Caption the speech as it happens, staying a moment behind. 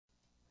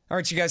All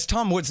right, you guys,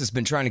 Tom Woods has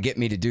been trying to get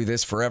me to do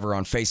this forever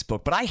on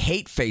Facebook, but I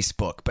hate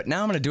Facebook. But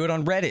now I'm going to do it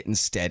on Reddit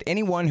instead.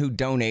 Anyone who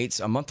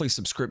donates a monthly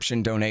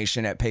subscription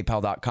donation at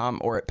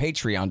paypal.com or at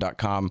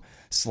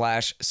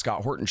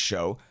patreon.com/Scott Horton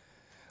Show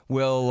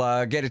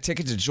will get a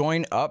ticket to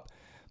join up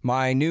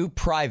my new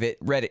private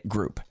Reddit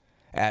group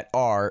at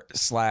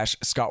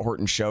r/Scott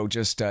Horton Show.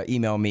 Just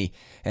email me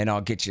and I'll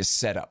get you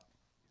set up.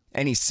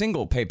 Any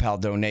single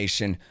PayPal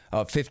donation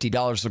of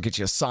 $50 will get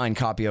you a signed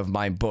copy of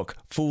my book,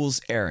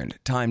 Fool's Errand,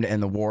 Time to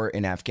End the War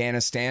in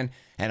Afghanistan.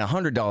 And a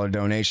 $100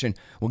 donation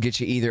will get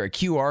you either a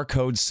QR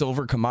code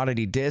silver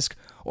commodity disc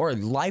or a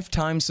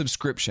lifetime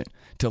subscription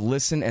to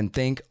Listen and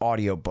Think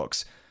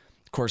audiobooks.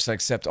 Of course, I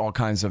accept all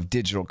kinds of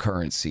digital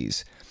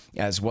currencies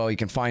as well. You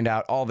can find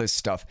out all this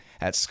stuff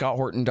at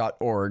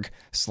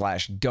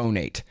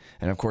scotthorton.org/donate.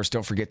 And of course,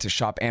 don't forget to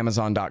shop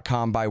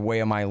Amazon.com by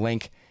way of my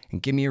link.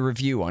 And give me a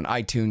review on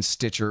iTunes,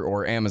 Stitcher,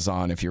 or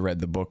Amazon if you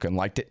read the book and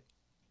liked it.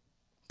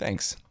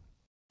 Thanks.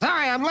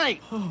 Sorry I'm late.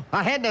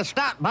 I had to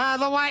stop by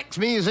the Wax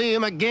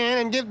Museum again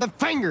and give the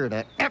finger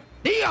to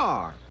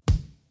FDR.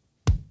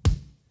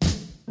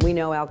 We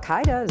know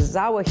Al-Qaeda,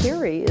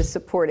 Zawahiri, is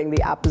supporting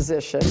the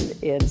opposition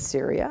in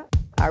Syria.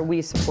 Are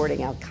we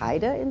supporting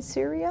Al-Qaeda in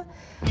Syria?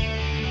 Well,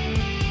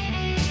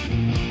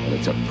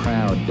 it's a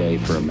proud day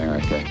for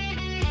America.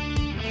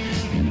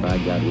 And by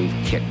God, we've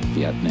kicked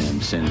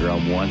Vietnam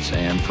syndrome once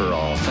and for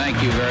all.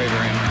 Thank you very,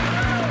 very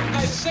much.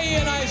 I say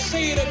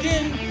it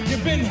again,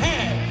 you've been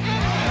had.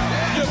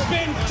 You've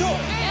been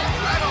took.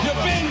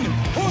 You've been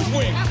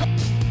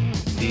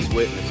hoodwinked. These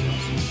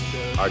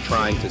witnesses are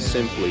trying to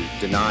simply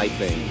deny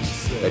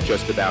things that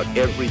just about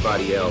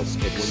everybody else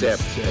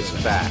accepts as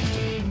fact.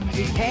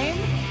 He came,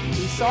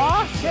 he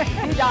saw,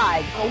 he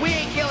died. Well, we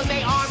ain't killing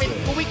their armies,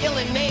 but we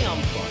killing them.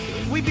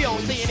 We be on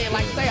CNN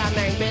like, say our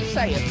name, Ben.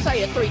 Say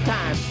it 3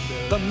 times.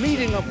 The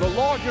meeting of the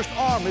largest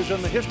armies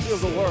in the history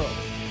of the world.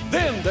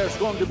 Then there's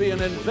going to be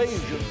an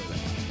invasion.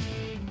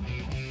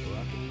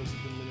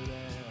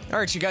 All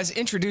right, you guys,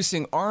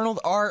 introducing Arnold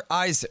R.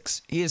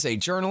 Isaacs. He is a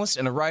journalist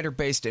and a writer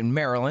based in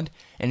Maryland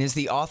and is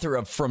the author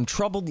of From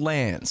Troubled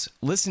Lands,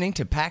 Listening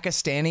to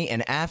Pakistani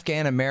and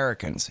Afghan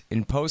Americans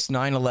in Post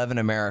 9/11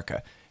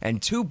 America,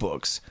 and 2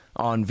 books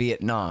on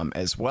Vietnam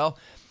as well.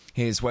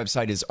 His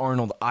website is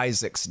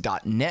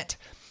arnoldisaacs.net,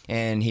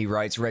 and he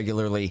writes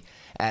regularly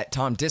at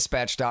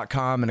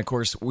tomdispatch.com. And, of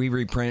course, we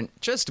reprint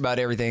just about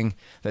everything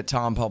that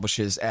Tom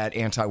publishes at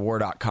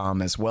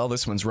antiwar.com as well.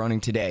 This one's running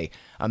today.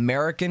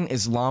 American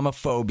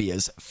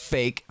Islamophobia's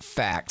Fake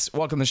Facts.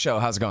 Welcome to the show.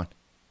 How's it going?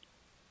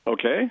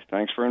 Okay.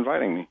 Thanks for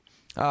inviting me.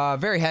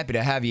 Very happy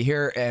to have you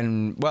here,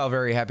 and, well,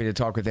 very happy to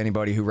talk with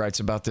anybody who writes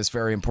about this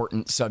very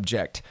important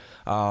subject.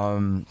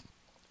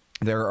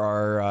 There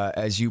are,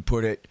 as you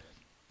put it,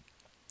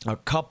 a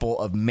couple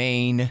of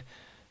main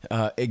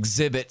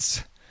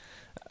exhibits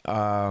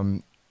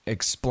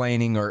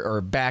explaining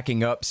or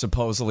backing up,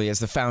 supposedly, as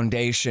the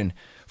foundation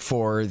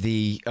for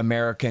the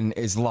American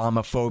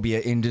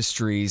Islamophobia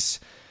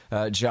industry's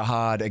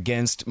jihad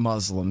against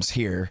Muslims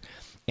here.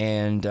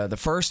 And the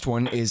first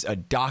one is a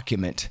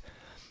document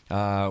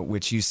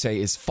which you say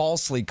is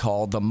falsely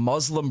called the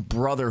Muslim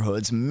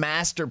Brotherhood's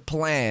Master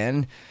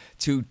Plan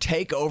to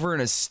take over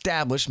and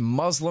establish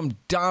Muslim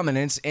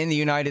dominance in the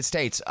United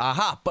States.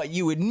 Aha, but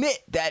you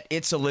admit that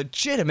it's a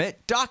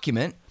legitimate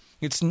document.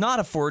 It's not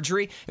a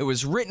forgery. It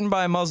was written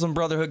by a Muslim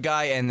Brotherhood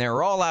guy, and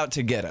they're all out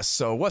to get us.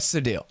 So what's the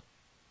deal?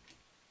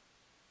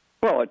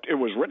 Well, it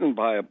was written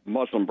by a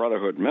Muslim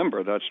Brotherhood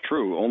member, that's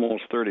true,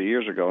 almost 30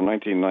 years ago,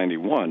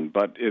 1991,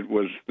 but it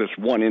was this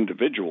one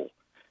individual.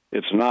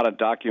 It's not a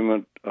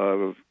document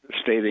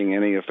stating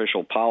any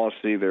official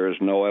policy. There is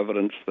no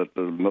evidence that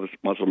the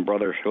Muslim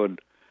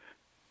Brotherhood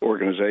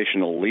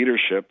organizational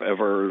leadership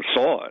ever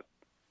saw it,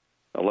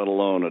 let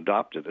alone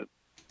adopted it.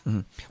 Mm-hmm.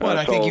 Well, and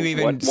I think you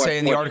even say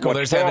in the article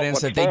there's evidence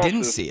that they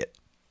didn't see it.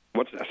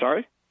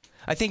 Sorry?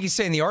 I think you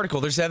say in the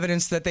article there's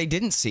evidence that they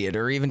didn't see it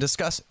or even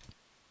discuss it.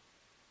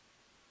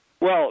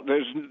 Well,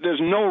 there's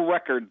no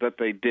record that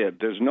they did.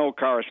 There's no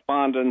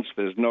correspondence.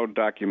 There's no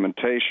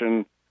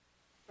documentation.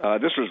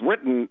 This was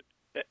written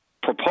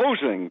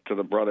proposing to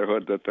the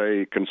Brotherhood that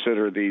they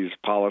consider these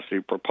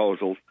policy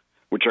proposals,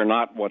 which are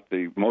not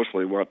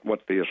mostly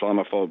what the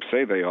Islamophobes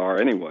say they are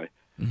anyway.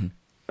 Mm-hmm.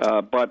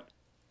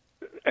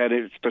 And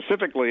it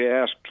specifically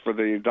asked for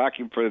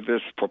for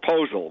this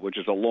proposal, which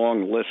is a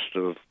long list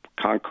of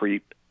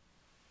concrete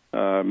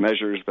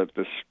measures that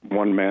this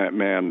one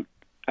man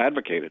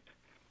advocated.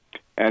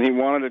 And he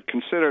wanted it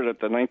considered at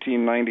the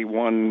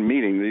 1991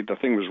 meeting. The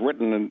thing was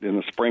written in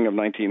the spring of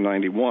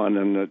 1991,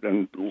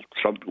 and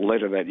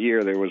later that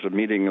year there was a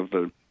meeting of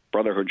the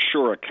Brotherhood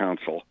Shura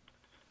Council,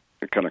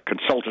 a kind of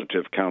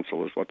consultative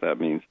council is what that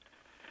means.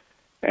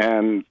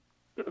 And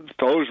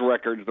those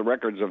records, the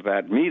records of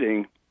that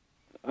meeting,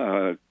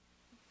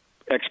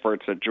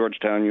 experts at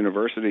Georgetown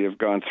University have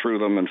gone through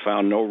them and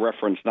found no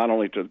reference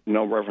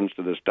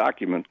to this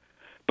document,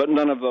 but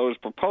none of those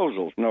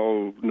proposals,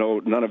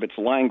 none of its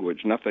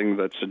language, nothing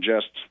that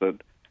suggests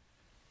that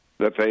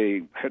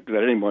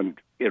anyone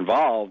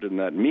involved in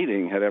that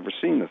meeting had ever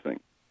seen the thing.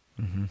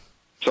 Mm-hmm.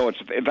 So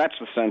that's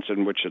the sense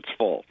in which it's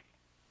false.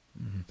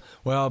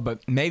 Well,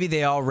 but maybe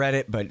they all read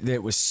it, but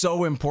it was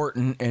so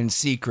important and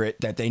secret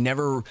that they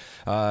never,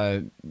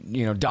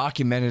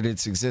 documented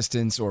its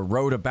existence or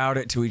wrote about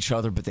it to each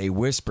other, but they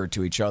whispered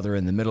to each other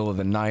in the middle of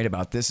the night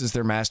about this is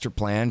their master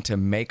plan to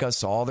make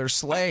us all their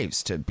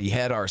slaves, to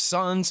behead our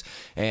sons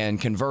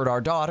and convert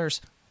our daughters.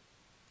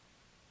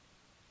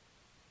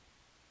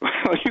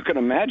 Well, you can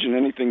imagine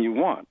anything you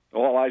want.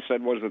 All I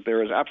said was that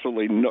there is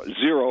absolutely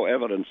zero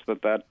evidence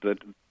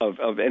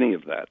of any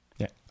of that.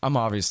 Yeah, I'm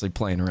obviously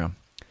playing around.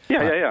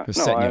 Yeah.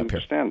 No, I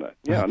understand that.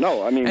 Yeah,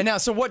 no, I mean... And now,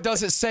 so what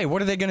does it say?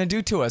 What are they going to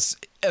do to us?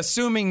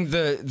 Assuming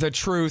the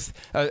truth,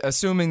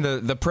 assuming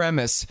the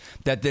premise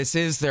that this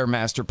is their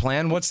master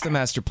plan, what's the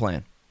master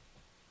plan?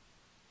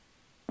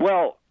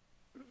 Well,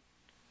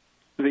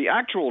 the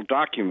actual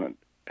document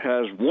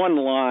has one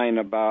line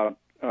about,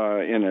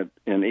 in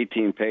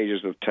 18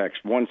 pages of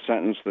text, one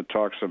sentence that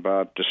talks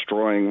about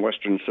destroying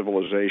Western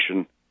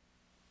civilization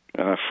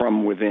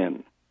from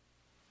within.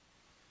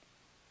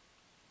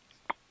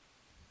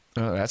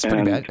 That's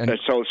pretty bad. And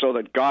so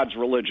that God's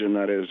religion,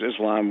 that is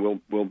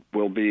Islam,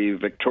 will be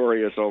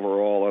victorious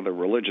over all other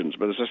religions.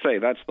 But as I say,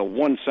 that's the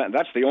one sentence.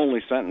 That's the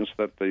only sentence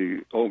that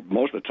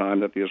most of the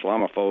time that the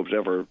Islamophobes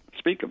ever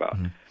speak about.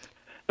 Mm-hmm.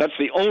 That's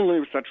the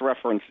only such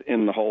reference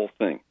in the whole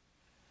thing.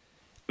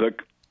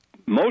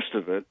 Most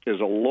of it is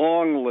a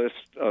long list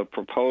of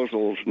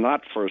proposals,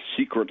 not for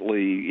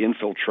secretly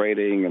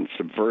infiltrating and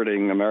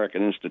subverting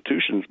American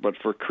institutions, but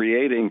for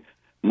creating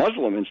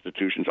Muslim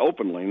institutions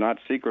openly, not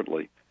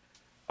secretly.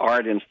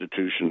 Art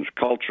institutions,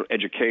 culture,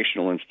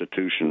 educational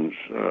institutions,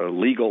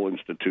 legal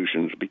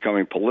institutions,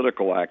 becoming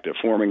political active,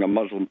 forming a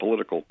Muslim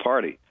political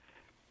party,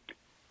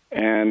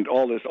 and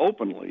all this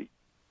openly,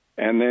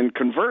 and then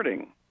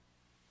converting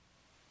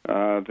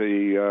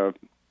the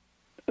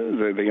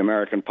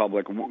American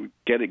public,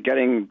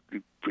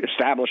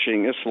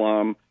 establishing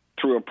Islam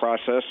through a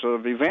process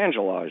of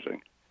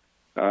evangelizing.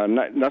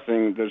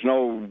 Nothing. There's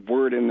no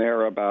word in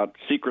there about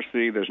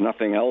secrecy. There's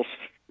nothing else.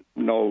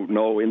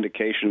 No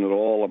indication at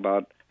all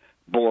about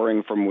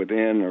boring from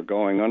within or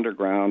going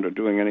underground or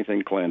doing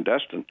anything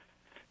clandestine.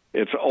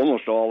 It's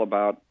almost all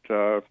about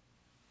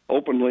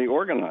openly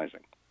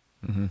organizing.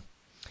 Mm-hmm.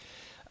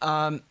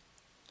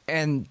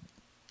 And,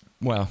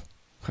 well,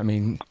 I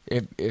mean,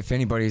 if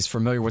anybody's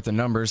familiar with the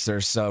numbers,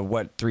 there's,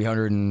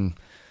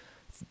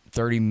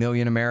 330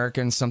 million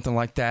Americans, something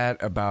like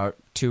that, about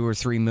 2 or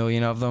 3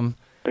 million of them.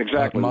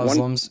 Exactly.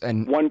 Muslims.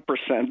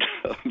 1%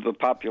 of the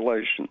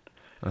population.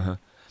 Uh-huh.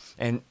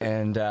 And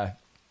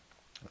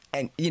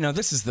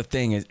this is the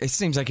thing. It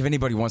seems like if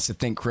anybody wants to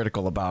think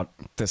critical about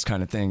this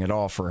kind of thing at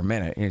all for a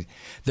minute,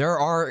 there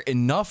are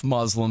enough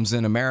Muslims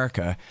in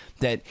America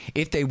that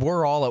if they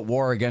were all at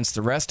war against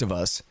the rest of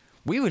us,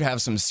 we would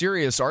have some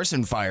serious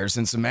arson fires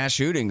and some mass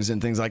shootings and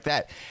things like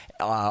that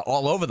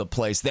all over the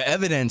place. The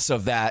evidence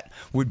of that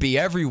would be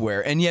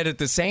everywhere. And yet at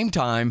the same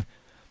time,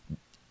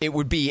 it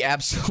would be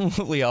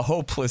absolutely a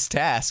hopeless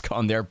task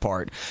on their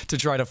part to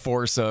try to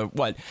force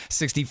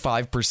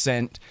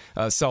 65%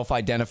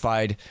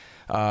 self-identified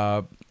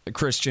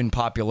Christian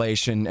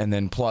population, and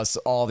then plus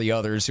all the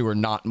others who are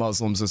not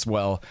Muslims as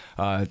well,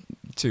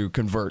 to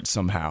convert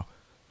somehow.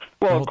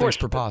 Well, of course,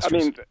 I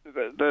mean,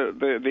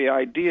 the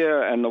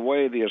idea and the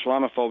way the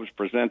Islamophobes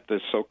present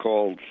this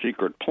so-called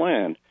secret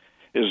plan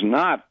is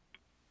not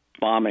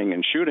bombing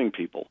and shooting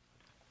people.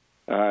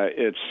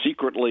 It's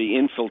secretly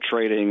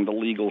infiltrating the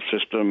legal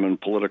system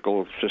and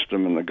political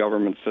system and the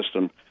government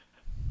system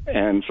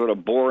and sort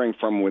of boring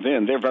from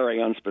within. They're very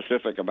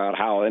unspecific about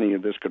how any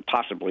of this could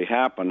possibly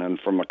happen, and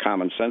from a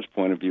common sense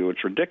point of view,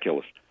 it's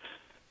ridiculous.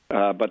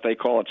 But they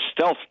call it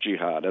stealth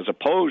jihad as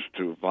opposed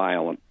to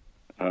violent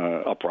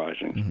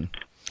uprisings. Mm-hmm.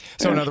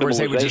 So in other words,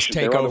 they would just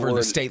take over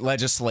the state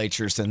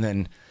legislatures and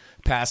then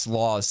pass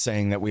laws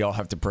saying that we all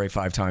have to pray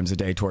 5 times a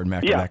day toward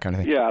Mecca, that kind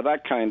of thing. Yeah,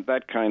 that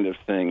kind of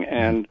thing.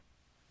 And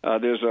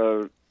there's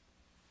a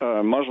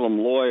Muslim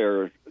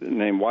lawyer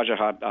named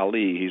Wajahat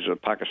Ali. He's a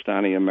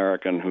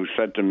Pakistani-American who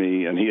said to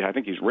me, and I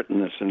think he's written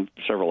this in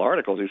several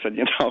articles, he said,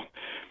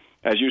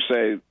 as you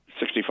say,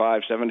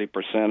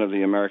 65-70% of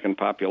the American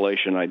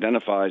population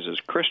identifies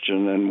as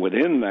Christian, and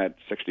within that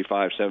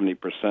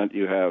 65-70%,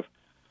 you have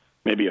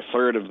maybe a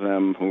third of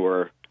them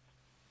who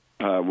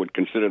would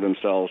consider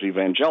themselves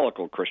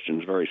evangelical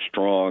Christians, very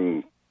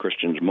strong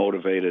Christians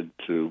motivated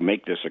to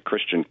make this a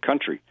Christian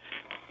country.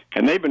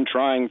 And they've been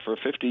trying for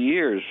 50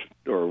 years,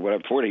 or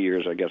whatever, 40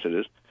 years, I guess it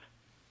is,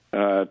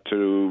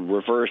 to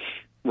reverse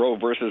Roe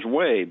versus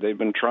Wade. They've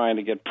been trying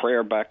to get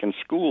prayer back in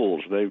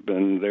schools. They're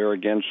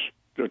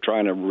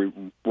trying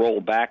to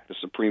roll back the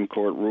Supreme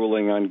Court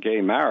ruling on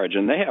gay marriage,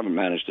 and they haven't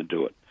managed to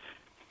do it.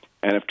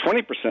 And if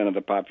 20% of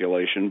the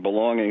population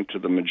belonging to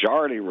the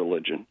majority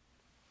religion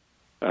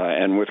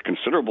and with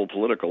considerable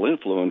political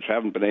influence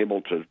haven't been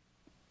able to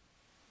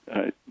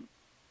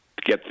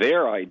get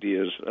their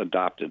ideas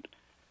adopted,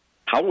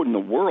 how in the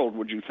world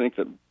would you think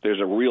that there's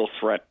a real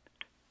threat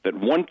that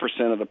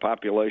 1% of the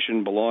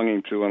population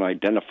belonging to an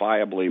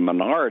identifiably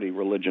minority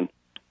religion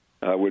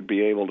would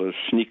be able to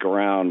sneak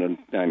around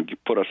and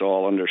put us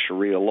all under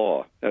Sharia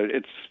law.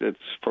 It's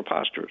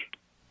preposterous.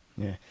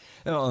 Yeah.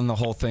 Well, and the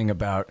whole thing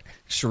about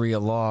Sharia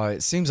law,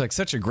 it seems like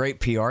such a great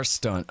PR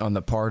stunt on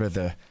the part of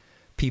the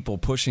people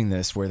pushing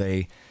this, where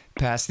they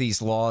pass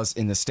these laws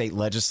in the state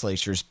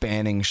legislatures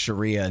banning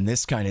Sharia and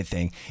this kind of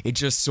thing. It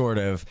just sort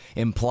of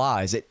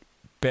implies, it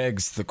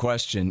begs the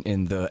question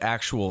in the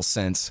actual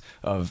sense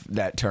of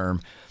that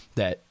term,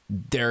 that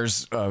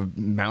there's a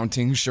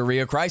mounting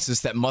Sharia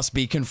crisis that must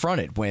be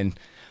confronted, when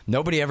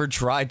nobody ever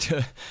tried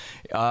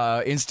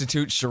to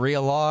institute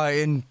Sharia law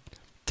in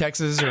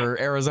Texas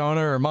or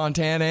Arizona or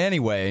Montana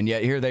anyway, and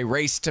yet here they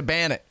race to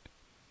ban it.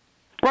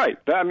 Right.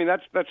 I mean,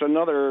 that's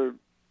another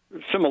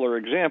similar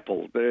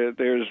example.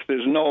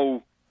 There's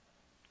no,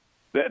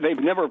 they've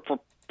never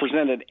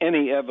presented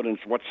any evidence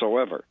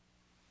whatsoever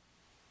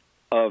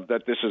of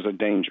that this is a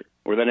danger,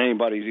 or that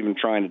anybody's even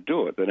trying to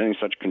do it, that any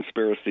such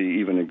conspiracy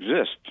even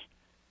exists.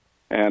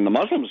 And the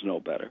Muslims know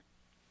better.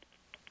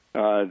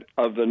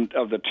 Of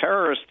the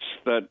terrorists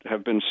that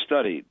have been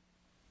studied,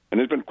 and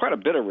there's been quite a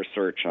bit of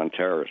research on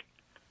terrorists.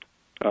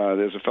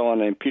 There's a fellow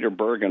named Peter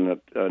Bergen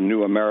at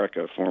New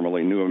America,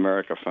 formerly New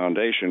America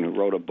Foundation, who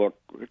wrote a book,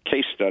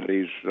 case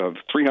studies of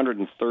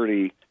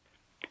 330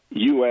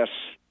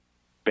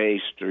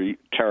 U.S.-based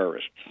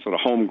terrorists, sort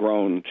of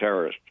homegrown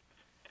terrorists.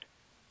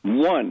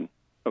 One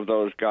of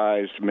those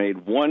guys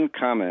made one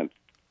comment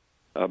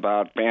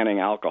about banning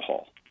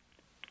alcohol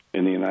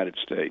in the United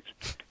States.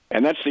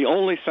 And that's the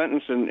only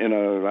sentence in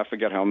a, I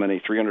forget how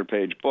many,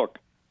 300-page book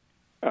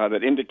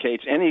that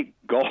indicates any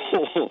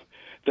goal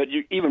that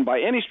you, even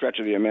by any stretch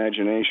of the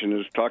imagination,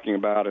 is talking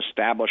about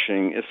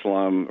establishing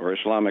Islam or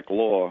Islamic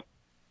law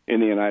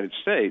in the United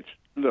States.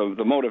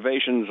 The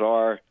motivations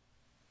are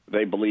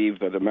they believe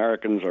that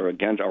Americans are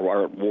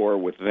at war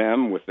with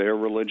them, with their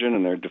religion,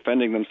 and they're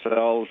defending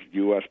themselves,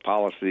 U.S.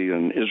 policy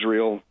in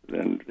Israel,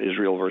 and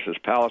Israel versus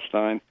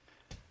Palestine.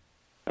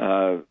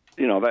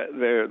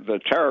 The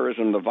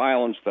terrorism, the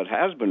violence that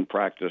has been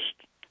practiced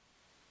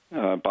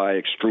by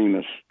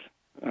extremist,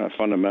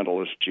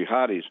 fundamentalist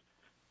jihadis,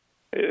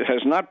 it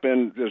has not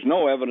been, there's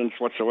no evidence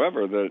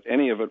whatsoever that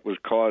any of it was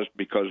caused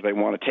because they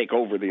want to take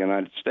over the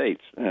United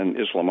States and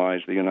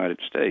Islamize the United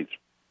States.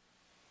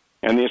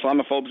 And the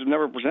Islamophobes have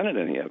never presented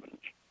any evidence.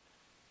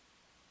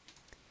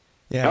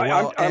 Yeah,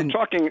 well, I'm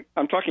talking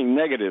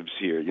negatives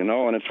here,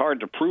 and it's hard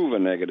to prove a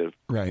negative.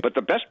 Right. But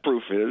the best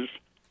proof is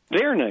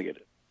they're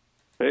negative.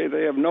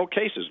 They have no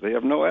cases. They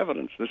have no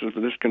evidence. This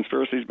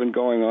conspiracy has been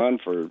going on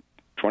for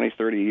 20,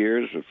 30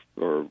 years,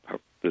 or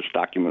this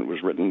document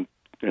was written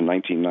in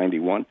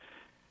 1991.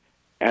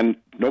 And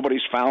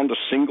nobody's found a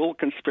single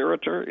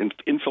conspirator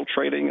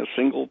infiltrating a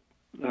single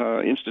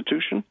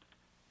institution.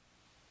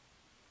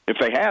 If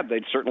they had,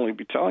 they'd certainly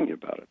be telling you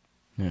about it.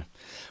 Yeah.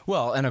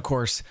 Well, and of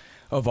course,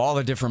 of all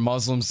the different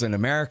Muslims in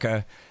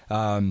America,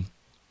 the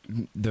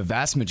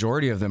vast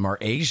majority of them are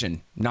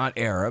Asian, not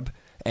Arab.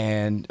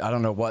 And I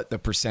don't know what the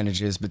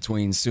percentage is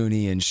between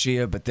Sunni and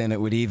Shia, but then it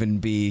would even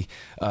be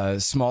a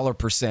smaller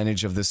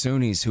percentage of the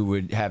Sunnis who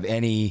would have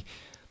any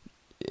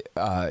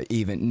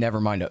even, never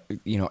mind,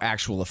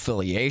 actual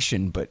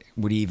affiliation, but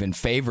would even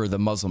favor the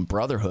Muslim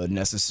Brotherhood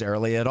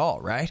necessarily at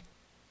all, right?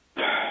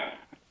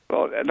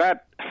 Well,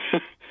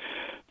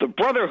 the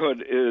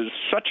Brotherhood is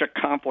such a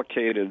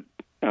complicated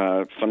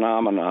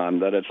phenomenon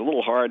that it's a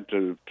little hard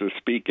to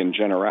speak in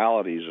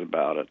generalities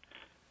about it.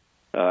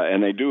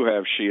 And they do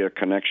have Shia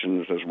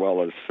connections as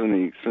well as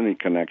Sunni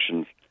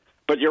connections.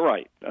 But you're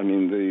right. I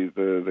mean,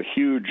 the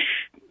huge,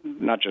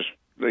 not just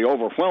the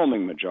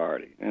overwhelming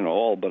majority,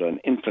 all but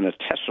an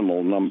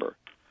infinitesimal number,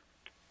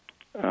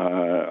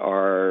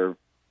 are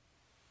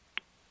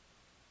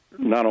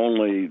not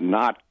only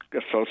not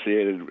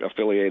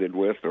affiliated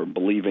with or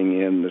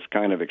believing in this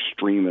kind of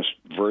extremist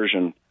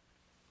version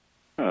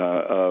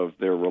of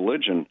their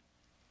religion,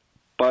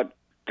 but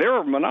they're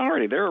a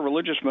minority. They're a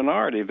religious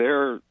minority.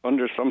 They're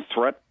under some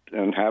threat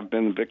and have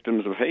been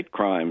victims of hate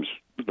crimes.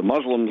 The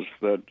Muslims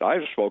that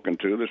I've spoken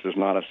to, this is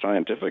not a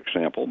scientific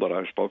sample, but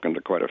I've spoken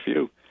to quite a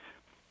few,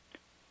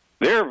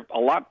 they're a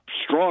lot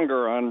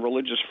stronger on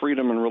religious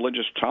freedom and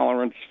religious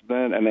tolerance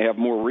and they have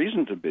more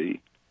reason to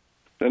be,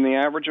 than the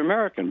average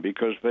American,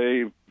 because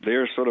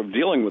they're sort of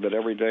dealing with it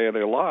every day of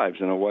their lives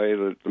in a way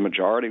that the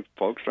majority of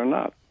folks are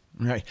not.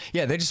 Right.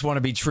 Yeah, they just want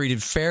to be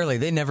treated fairly.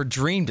 They never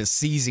dreamed of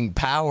seizing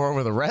power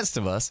over the rest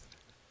of us.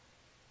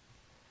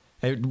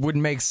 It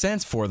wouldn't make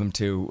sense for them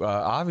to,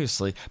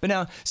 obviously. But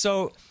now,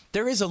 so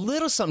there is a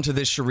little something to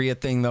this Sharia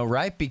thing, though,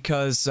 right?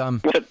 Because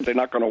they're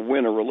not going to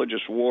win a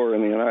religious war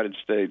in the United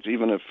States,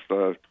 even if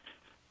the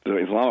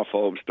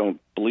Islamophobes don't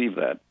believe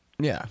that.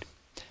 Yeah.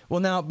 Well,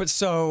 now, but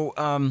so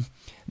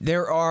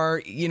there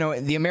are,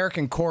 the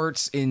American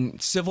courts in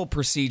civil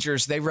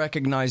procedures, they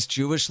recognize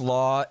Jewish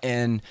law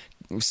and,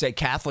 say,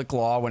 Catholic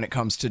law when it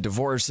comes to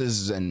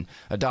divorces and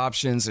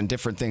adoptions and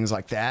different things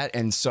like that.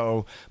 And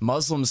so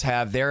Muslims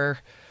have their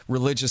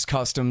religious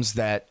customs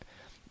that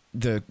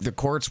the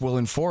courts will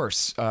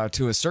enforce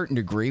to a certain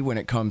degree when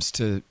it comes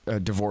to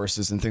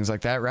divorces and things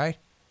like that, right?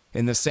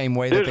 In the same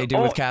way that they do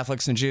with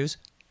Catholics and Jews?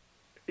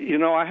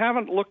 I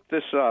haven't looked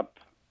this up,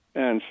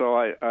 and so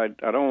I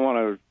don't want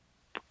to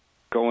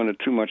go into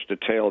too much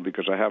detail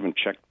because I haven't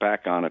checked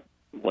back on it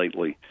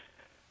lately.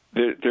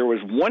 There was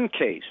one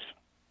case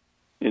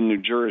in New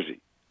Jersey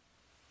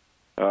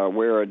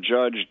where a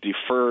judge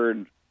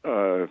deferred,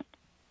 I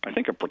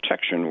think, a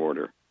protection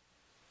order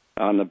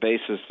on the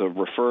basis of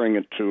referring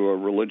it to a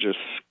religious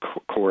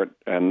court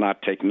and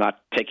not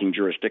taking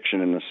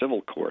jurisdiction in the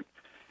civil court.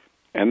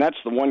 And that's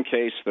the one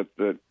case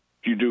that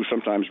you do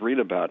sometimes read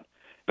about.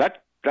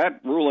 That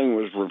ruling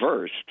was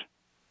reversed.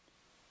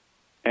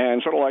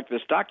 And sort of like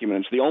this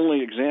document, it's the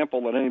only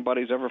example that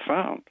anybody's ever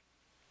found.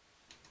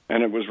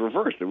 And it was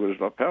reversed. It was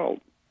upheld.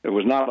 It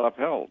was not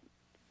upheld.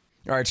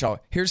 All right, y'all.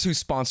 Here's who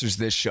sponsors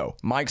this show.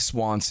 Mike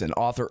Swanson,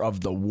 author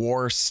of The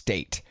War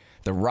State,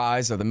 The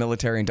Rise of the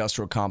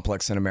Military-Industrial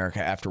Complex in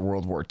America After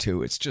World War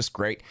II. It's just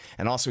great.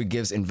 And also he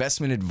gives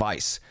investment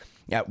advice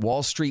at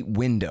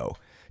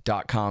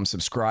wallstreetwindow.com.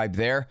 Subscribe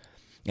there.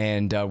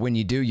 And when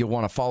you do, you'll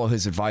want to follow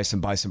his advice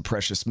and buy some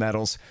precious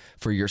metals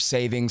for your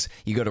savings.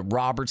 You go to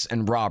Roberts &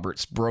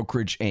 Roberts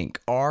Brokerage Inc.,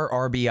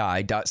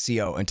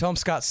 rrbi.co, and tell them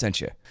Scott sent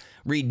you.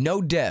 Read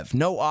No Dev,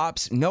 No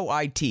Ops, No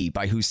IT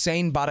by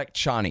Hussein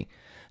Badakhshani,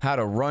 how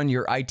to run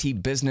your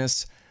IT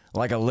business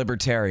like a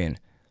libertarian.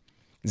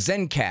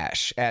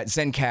 Zencash at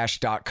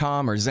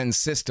zencash.com or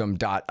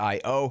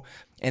zensystem.io,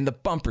 and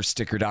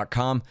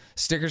thebumpersticker.com.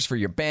 Stickers for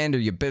your band or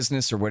your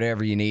business or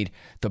whatever you need,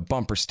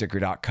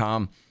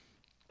 thebumpersticker.com.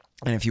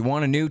 And if you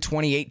want a new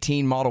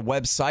 2018 model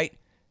website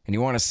and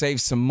you want to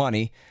save some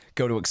money,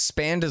 go to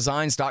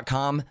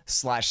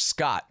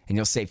expanddesigns.com/Scott and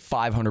you'll save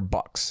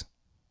 $500.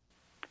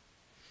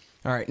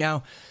 All right.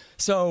 Now,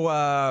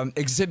 so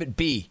Exhibit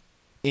B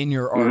in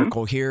your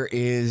article here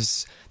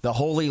is the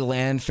Holy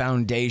Land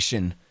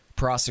Foundation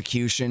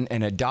prosecution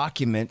and a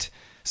document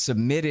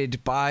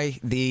submitted by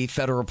the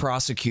federal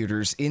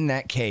prosecutors in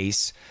that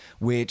case,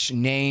 which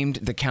named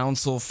the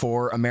Council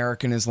for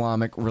American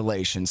Islamic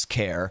Relations,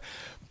 CAIR,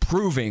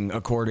 proving,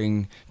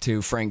 according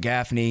to Frank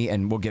Gaffney,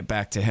 and we'll get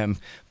back to him,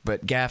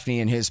 but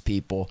Gaffney and his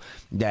people,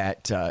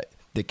 that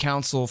the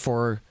Council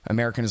for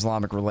American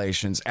Islamic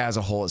Relations as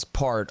a whole is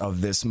part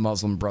of this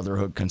Muslim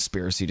Brotherhood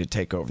conspiracy to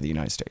take over the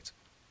United States.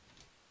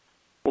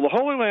 Well, the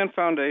Holy Land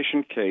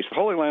Foundation case, the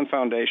Holy Land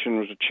Foundation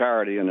was a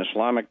charity, an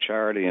Islamic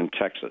charity in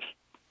Texas.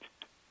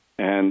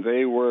 And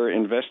they were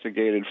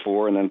investigated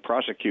for and then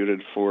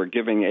prosecuted for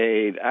giving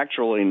aid,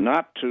 actually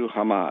not to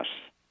Hamas,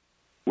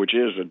 which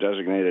is a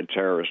designated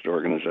terrorist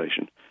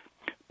organization,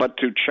 but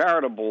to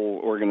charitable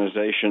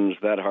organizations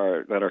that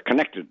are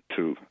connected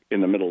to,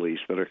 in the Middle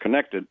East, that are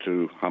connected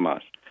to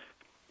Hamas.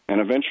 And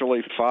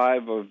eventually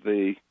 5 of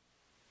the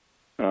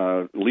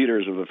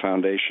leaders of the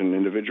foundation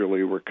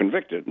individually were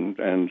convicted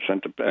and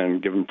sent to,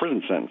 and given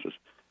prison sentences.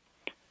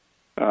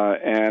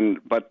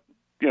 But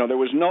there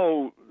was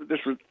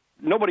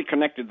nobody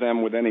connected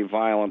them with any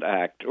violent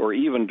act or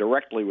even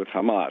directly with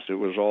Hamas. It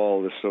was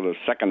all this sort of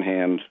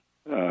secondhand,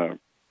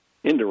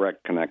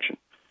 indirect connection.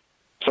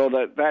 So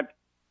that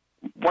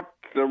what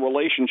the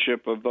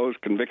relationship of those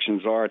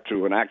convictions are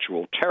to an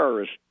actual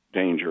terrorist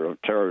danger of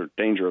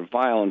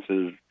violence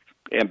is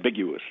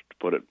ambiguous,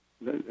 to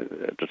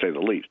say the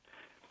least.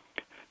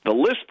 The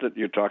list that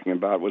you're talking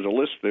about was a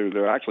list.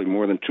 There are actually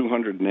more than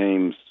 200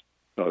 names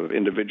of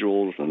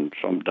individuals and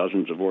some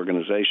dozens of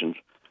organizations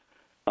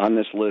on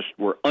this list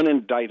were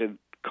unindicted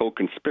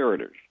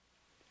co-conspirators.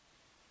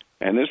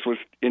 And this was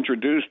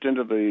introduced in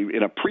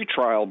a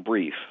pretrial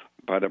brief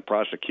by the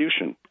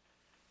prosecution.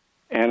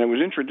 And it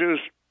was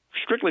introduced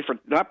strictly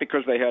not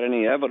because they had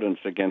any evidence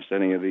against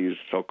any of these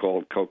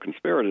so-called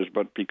co-conspirators,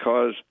 but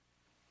because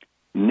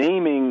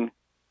naming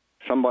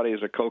somebody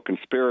as a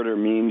co-conspirator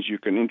means you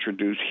can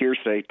introduce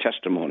hearsay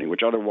testimony,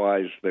 which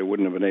otherwise they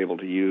wouldn't have been able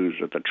to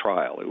use at the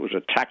trial. It was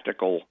a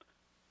tactical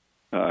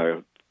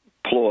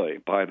ploy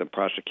by the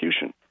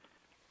prosecution.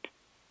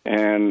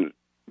 And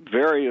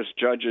various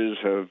judges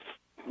have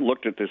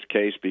looked at this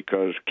case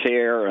because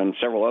CAIR and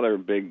several other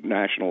big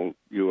national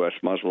U.S.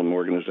 Muslim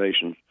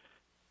organizations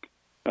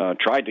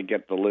tried to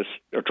get the list,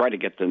 or tried to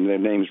get their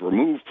names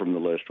removed from the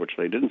list, which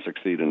they didn't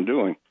succeed in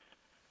doing.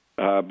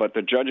 But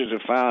the judges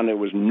have found there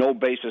was no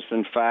basis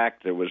in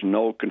fact, there was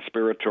no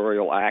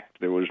conspiratorial act,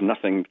 there was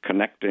nothing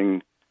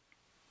connecting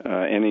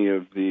any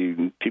of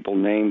the people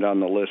named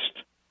on the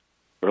list,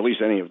 or at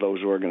least any of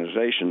those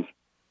organizations,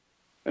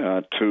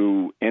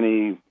 to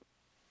any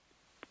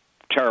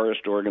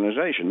terrorist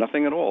organization.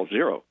 Nothing at all,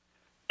 zero.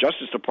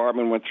 Justice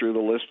Department went through the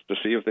list to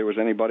see if there was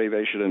anybody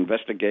they should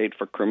investigate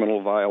for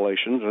criminal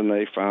violations, and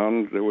they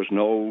found there was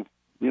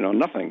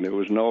nothing. There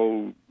was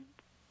no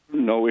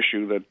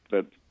issue that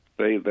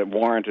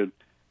warranted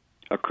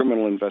a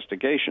criminal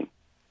investigation.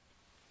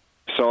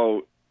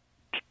 So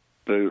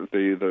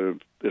the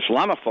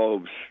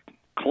Islamophobes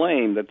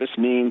claim that this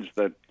means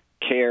that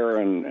CAIR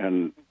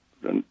and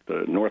the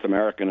North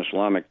American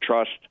Islamic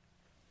Trust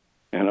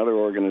and other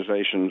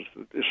organizations,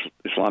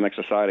 Islamic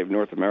Society of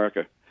North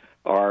America,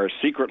 are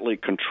secretly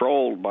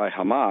controlled by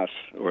Hamas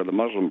or the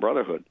Muslim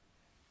Brotherhood,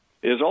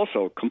 is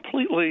also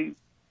completely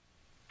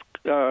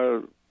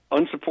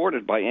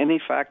unsupported by any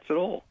facts at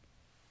all.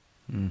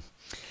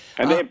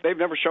 And they've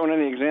never shown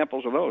any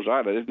examples of those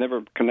either. They've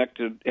never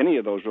connected any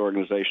of those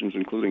organizations,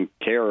 including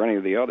CARE or any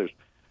of the others,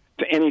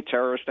 to any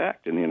terrorist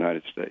act in the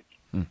United States.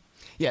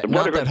 Yeah,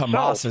 not that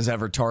Hamas has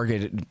ever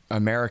targeted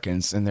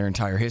Americans in their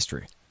entire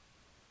history.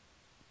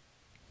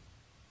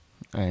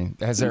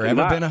 Has there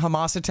ever been a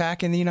Hamas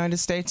attack in the United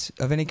States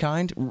of any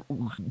kind,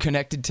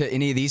 connected to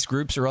any of these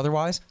groups or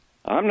otherwise?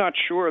 I'm not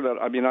sure that.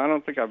 I mean, I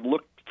don't think I've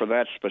looked for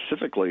that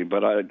specifically,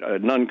 but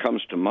none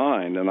comes to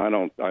mind, and I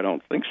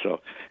don't think so.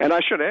 And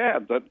I should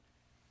add that,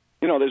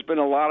 there's been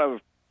a lot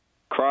of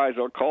cries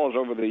or calls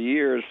over the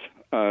years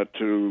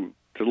to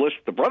list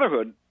the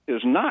Brotherhood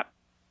is not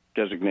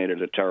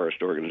designated a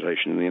terrorist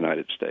organization in the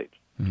United States.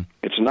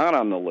 It's not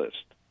on the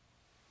list.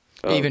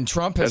 Even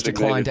Trump has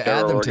declined to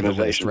add them to the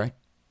list, right?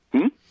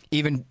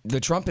 Even the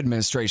Trump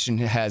administration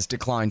has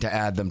declined to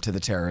add them to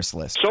the terrorist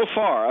list. So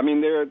far, I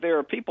mean, there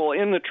are people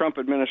in the Trump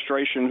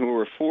administration who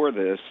are for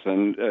this,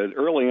 and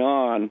early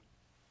on,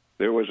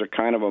 there was a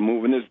kind of a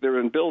move, and there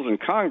have been bills in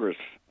Congress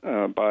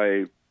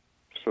by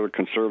sort of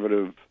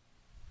conservative,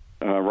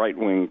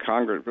 right-wing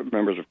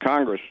members of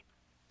Congress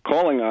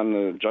calling on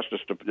the Justice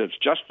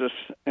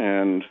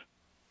and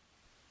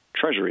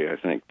Treasury, I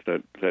think,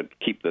 that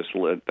keep this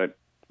list, that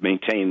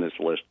maintain this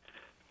list.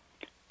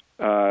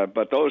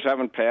 But those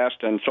haven't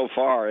passed, and so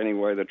far,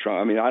 anyway,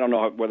 I don't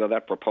know whether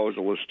that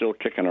proposal is still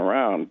kicking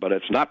around, but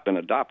it's not been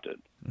adopted.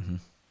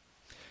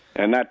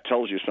 And that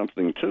tells you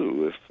something,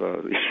 too.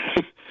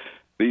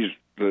 If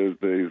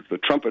the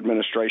Trump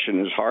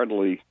administration is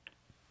hardly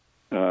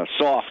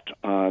soft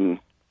on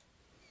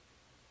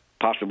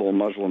possible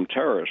Muslim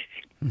terrorists.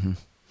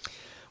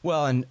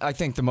 Well, and I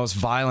think the most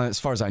violent, as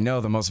far as I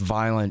know, the most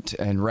violent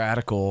and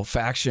radical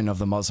faction of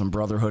the Muslim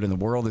Brotherhood in the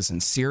world is in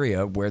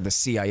Syria, where the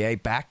CIA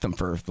backed them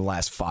for the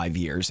last 5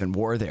 years and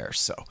war there.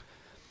 So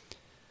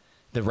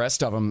the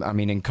rest of them, I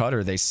mean, in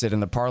Qatar, they sit in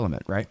the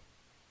parliament, right?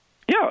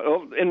 Yeah,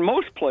 in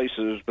most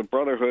places, the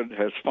Brotherhood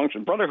has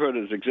functioned. Brotherhood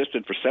has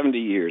existed for 70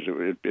 years.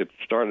 It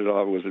started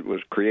off, it was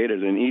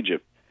created in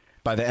Egypt.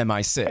 By the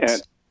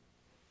MI6.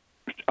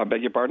 I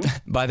beg your pardon?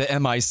 By the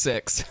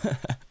MI6.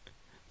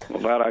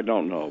 Well, that I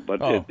don't know,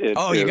 but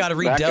you got to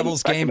read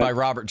Devil's Game by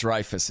Robert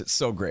Dreyfuss. It's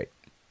so great.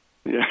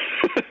 Yeah.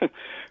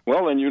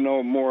 Well, then you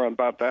know more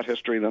about that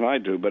history than I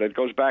do, but it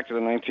goes back to the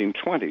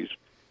 1920s,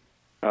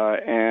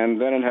 and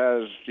then it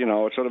has,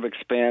 it sort of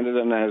expanded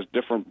and has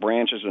different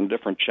branches and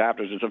different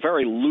chapters. It's a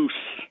very loose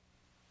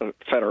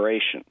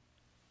federation.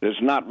 There's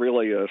not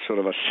really a sort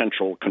of a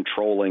central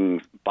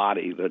controlling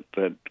body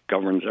that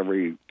governs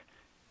every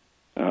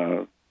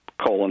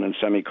colon and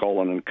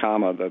semicolon and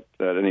comma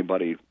that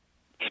anybody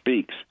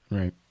speaks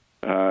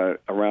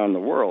around the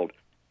world.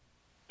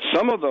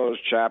 Some of those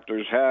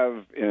chapters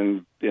have,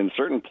 in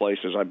certain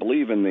places, I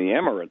believe in the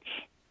Emirates,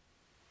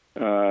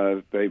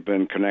 they've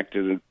been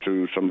connected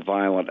to some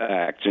violent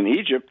acts. In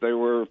Egypt, they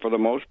were, for the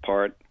most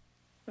part,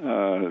 as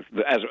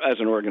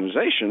an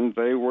organization,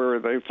 they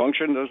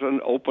functioned as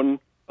an open,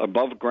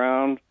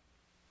 above-ground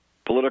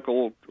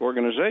political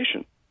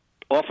organization,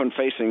 often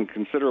facing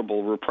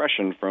considerable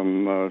repression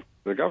from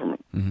the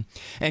government.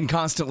 And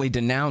constantly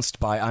denounced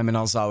by Ayman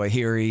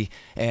al-Zawahiri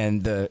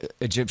and the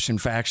Egyptian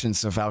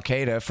factions of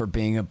al-Qaeda for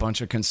being a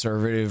bunch of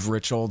conservative,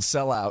 rich old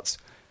sellouts.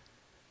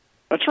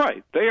 That's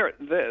right. They are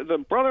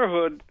the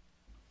Brotherhood.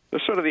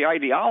 The sort of the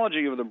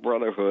ideology of the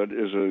Brotherhood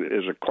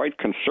is a quite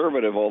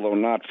conservative, although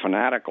not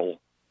fanatical,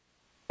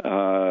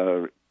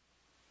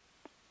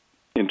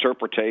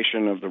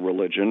 interpretation of the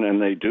religion,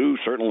 and they do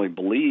certainly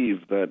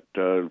believe that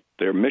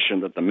their mission,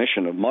 that the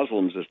mission of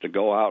Muslims is to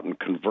go out and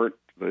convert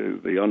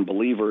the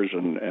unbelievers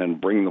and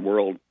bring the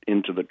world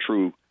into the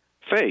true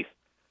faith,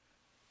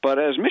 but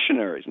as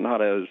missionaries,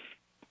 not as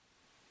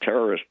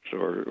terrorists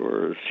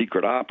or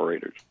secret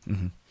operators.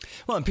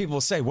 Well, and people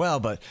will say, well,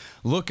 but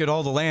look at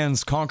all the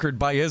lands conquered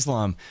by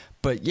Islam.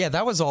 But yeah,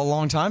 that was all a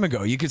long time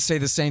ago. You could say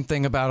the same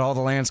thing about all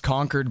the lands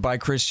conquered by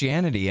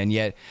Christianity, and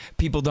yet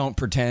people don't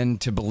pretend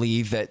to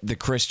believe that the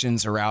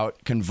Christians are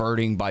out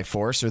converting by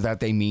force or that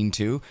they mean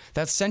to.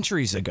 That's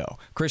centuries ago.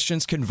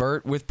 Christians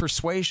convert with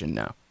persuasion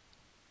now.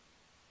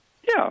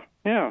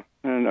 Yeah.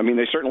 And I mean,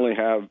 they certainly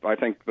have. I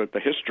think that the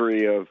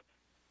history of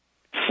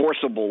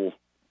forcible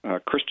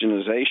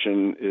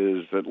Christianization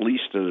is at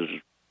least as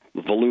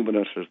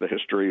voluminous as the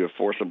history of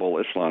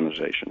forcible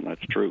Islamization.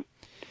 That's true.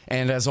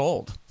 And as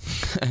old,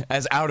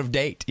 as out of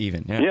date,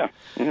 even. Yeah.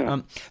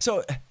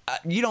 So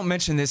you don't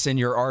mention this in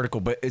your article,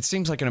 but it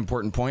seems like an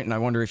important point, and I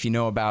wonder if you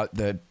know about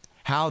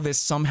how this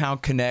somehow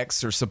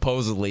connects, or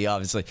supposedly,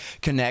 obviously,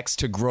 connects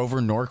to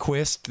Grover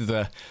Norquist,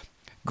 the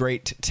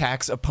great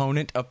tax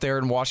opponent up there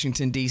in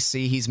Washington,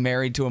 D.C. He's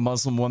married to a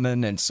Muslim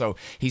woman, and so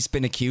he's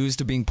been accused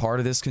of being part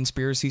of this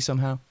conspiracy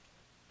somehow?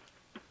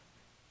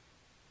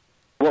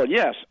 Well,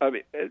 yes. I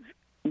mean,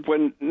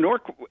 before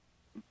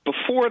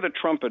the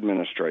Trump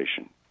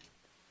administration,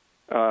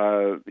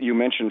 you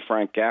mentioned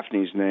Frank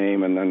Gaffney's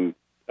name, and then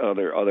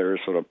other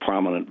sort of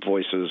prominent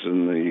voices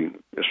in the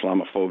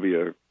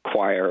Islamophobia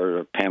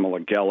choir,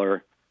 Pamela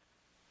Geller,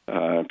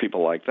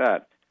 people like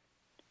that,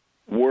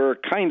 were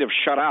kind of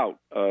shut out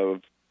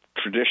of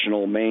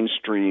traditional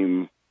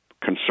mainstream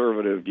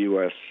conservative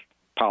U.S.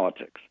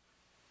 politics.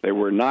 They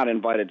were not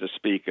invited to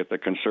speak at the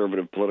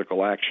Conservative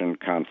Political Action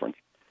Conference.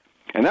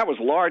 And that was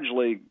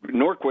largely,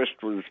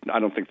 Norquist was, I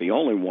don't think the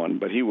only one,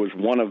 but he was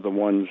one of the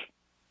ones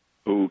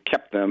who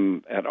kept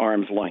them at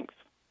arm's length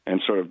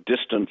and sort of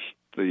distanced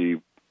the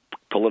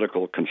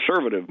political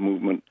conservative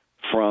movement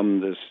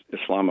from this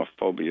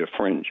Islamophobia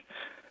fringe.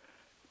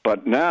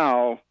 But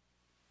now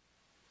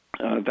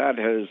that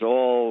has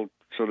all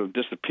sort of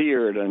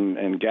disappeared,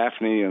 and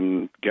Gaffney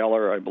and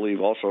Geller, I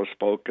believe, also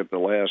spoke at the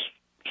last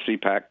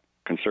CPAC,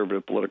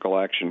 Conservative Political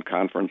Action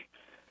Conference.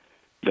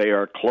 They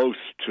are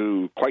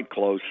quite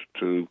close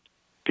to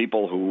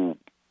people who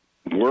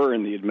were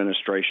in the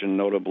administration,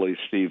 notably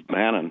Steve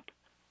Bannon,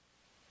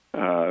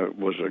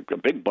 was a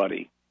big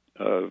buddy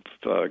of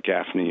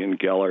Gaffney and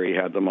Geller. He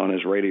had them on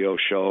his radio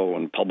show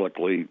and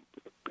publicly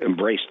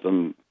embraced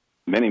them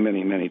many,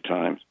 many, many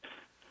times.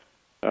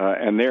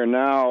 And they're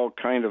now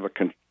kind of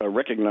a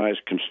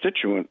recognized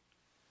constituent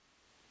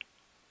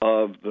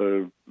of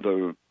the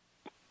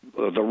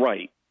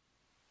right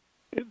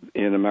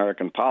in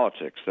American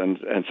politics, and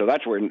so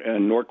that's where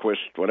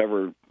Norquist,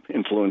 whatever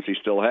influence he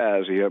still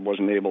has, he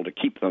wasn't able to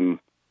keep them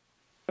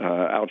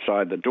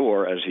outside the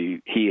door as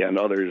he and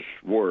others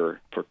were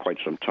for quite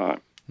some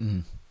time.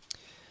 Mm.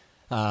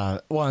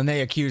 Well, and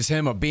they accuse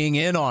him of being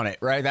in on it,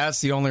 right?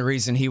 That's the only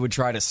reason he would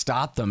try to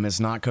stop them, is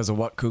not because of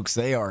what kooks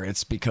they are.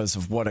 It's because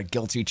of what a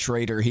guilty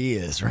traitor he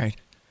is, right?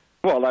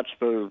 Well, that's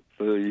the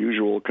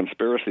usual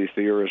conspiracy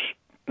theorist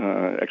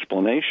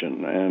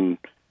explanation, and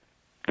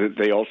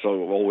they also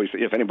always,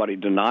 if anybody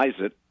denies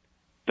it,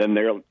 then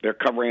they're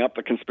covering up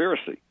the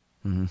conspiracy.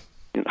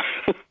 Mm-hmm.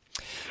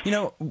 You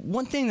know,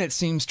 one thing that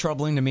seems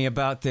troubling to me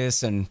about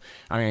this, and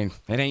I mean,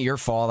 it ain't your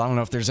fault. I don't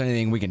know if there's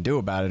anything we can do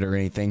about it or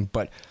anything,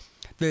 but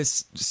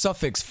this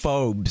suffix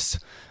phobes,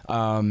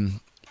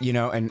 you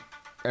know, and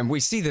we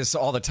see this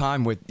all the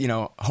time with, you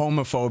know,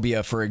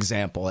 homophobia, for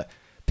example.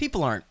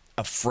 People aren't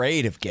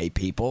afraid of gay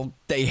people.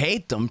 They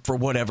hate them for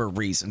whatever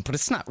reason, but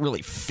it's not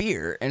really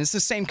fear. And it's the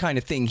same kind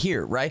of thing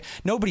here, right?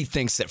 Nobody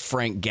thinks that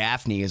Frank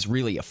Gaffney is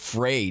really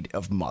afraid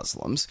of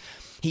Muslims.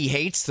 He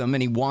hates them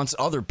and he wants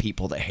other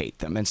people to hate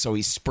them. And so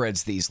he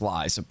spreads these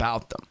lies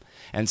about them.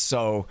 And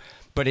so,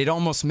 but it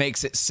almost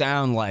makes it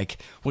sound like,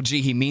 well,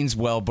 gee, he means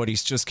well, but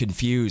he's just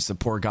confused. The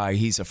poor guy,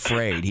 he's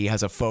afraid. He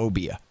has a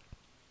phobia.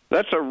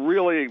 That's a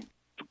really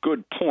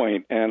good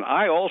point. And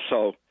I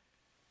also,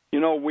 you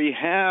know, we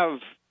have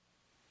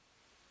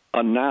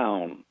a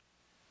noun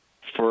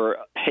for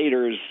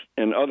haters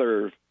in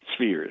other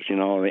spheres, you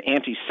know, the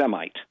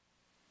anti-Semite.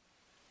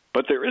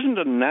 But there isn't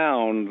a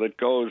noun that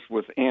goes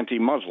with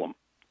anti-Muslim.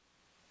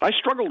 I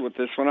struggled with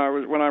this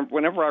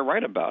whenever I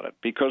write about it,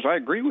 because I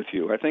agree with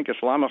you. I think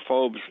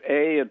Islamophobes,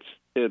 A,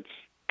 it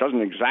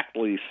doesn't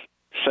exactly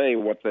say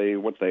what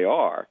they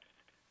are,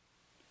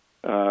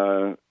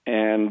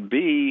 and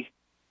B,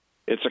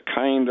 it's a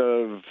kind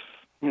of,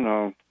 you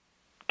know,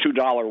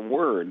 $2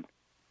 word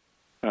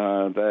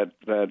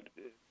that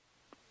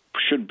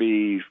should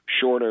be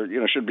shorter, you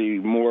know, should be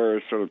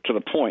more sort of to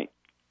the point,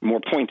 more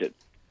pointed.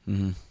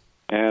 Mm-hmm.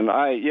 And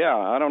I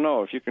don't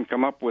know if you can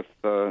come up with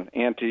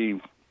anti-Islamist,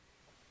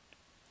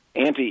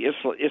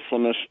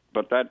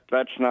 but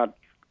that's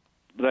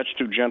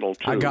too gentle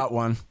too. I got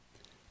one.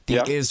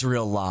 The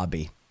Israel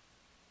lobby.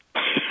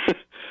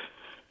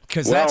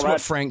 Because that's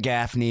what Frank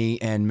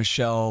Gaffney and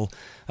Michelle,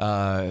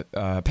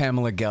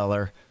 Pamela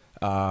Geller,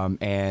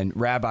 and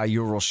Rabbi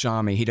Yuval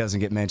Shami, he doesn't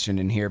get mentioned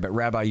in here, but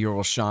Rabbi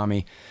Yuval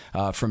Shami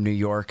from New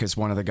York is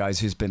one of the guys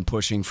who's been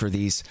pushing for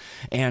these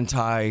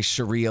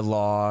anti-Sharia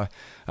law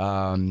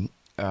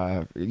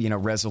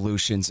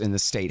resolutions in the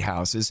state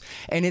houses.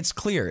 And it's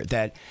clear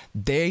that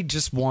they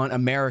just want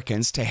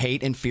Americans to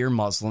hate and fear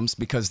Muslims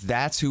because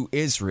that's who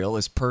Israel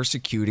is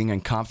persecuting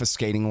and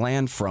confiscating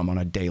land from on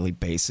a daily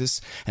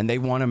basis. And they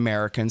want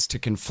Americans to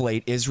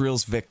conflate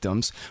Israel's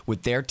victims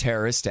with their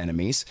terrorist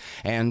enemies.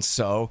 And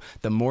so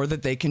the more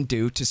that they can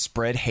do to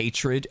spread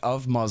hatred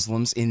of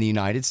Muslims in the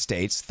United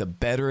States, the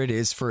better it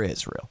is for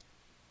Israel.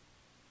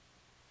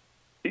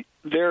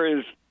 There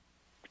is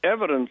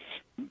evidence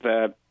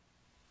that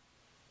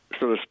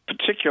sort of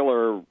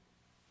particular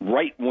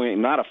right-wing,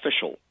 not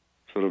official,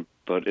 sort of,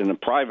 but in the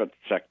private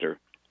sector,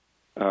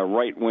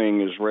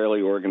 right-wing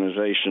Israeli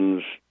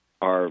organizations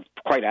are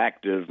quite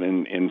active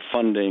in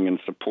funding and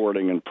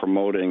supporting and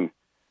promoting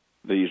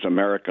these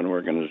American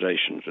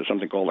organizations. There's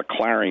something called a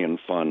Clarion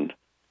Fund,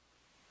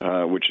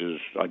 which is,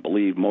 I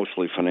believe,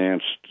 mostly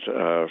financed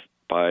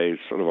by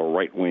sort of a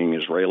right-wing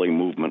Israeli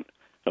movement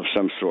of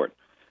some sort.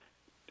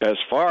 As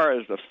far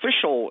as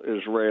official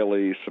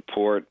Israeli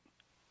support,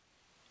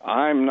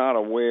 I'm not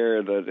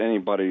aware that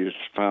anybody's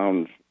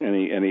found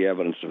any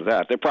evidence of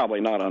that. They're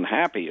probably not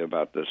unhappy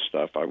about this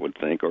stuff, I would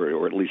think,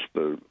 or at least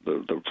the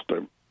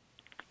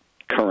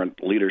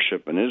current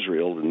leadership in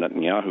Israel, the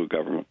Netanyahu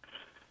government.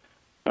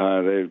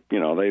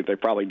 They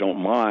probably don't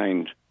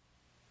mind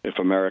if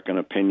American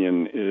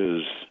opinion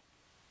is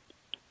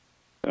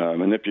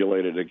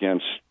manipulated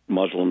against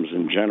Muslims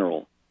in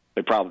general.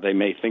 They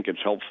may think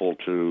it's helpful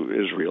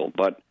to Israel,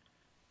 but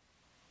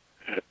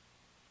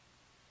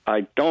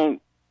I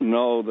don't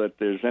know that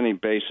there's any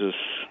basis.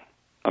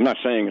 I'm not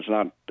saying it's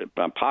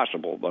not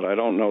possible, but I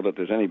don't know that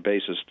there's any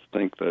basis to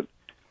think that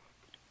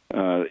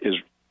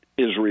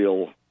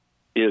Israel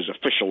is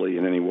officially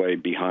in any way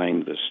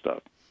behind this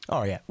stuff.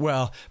 Oh, yeah.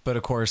 Well, but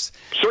of course,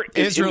 Certain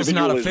Israel's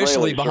not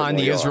officially Israelis behind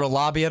the certainly Israel are.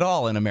 lobby at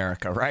all in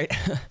America, right?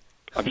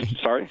 I'm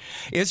sorry?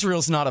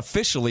 Israel's not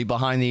officially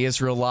behind the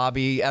Israel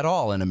lobby at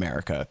all in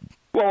America.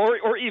 Well,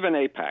 or even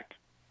AIPAC.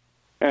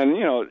 And,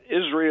 you know,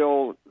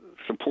 Israel,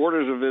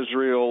 supporters of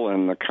Israel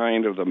and the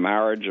kind of the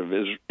marriage of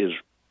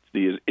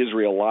the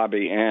Israel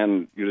lobby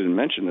and, you didn't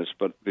mention this,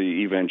 but the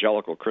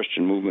evangelical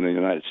Christian movement in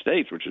the United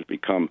States, which has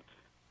become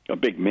a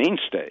big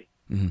mainstay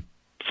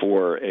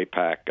for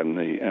AIPAC and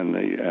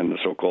the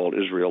so-called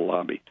Israel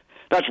lobby.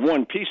 That's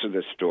one piece of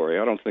this story.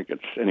 I don't think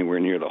it's anywhere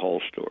near the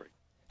whole story.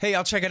 Hey,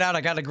 I'll check it out.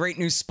 I got a great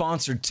new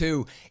sponsor,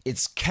 too.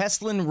 It's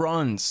Kesslin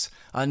Runs,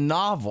 a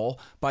novel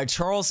by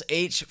Charles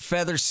H.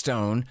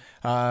 Featherstone.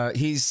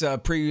 He's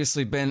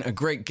previously been a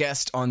great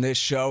guest on this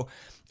show,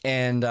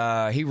 and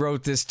he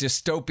wrote this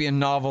dystopian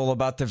novel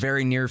about the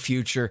very near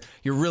future.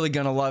 You're really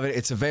going to love it.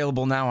 It's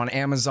available now on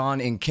Amazon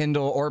in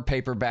Kindle or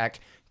paperback.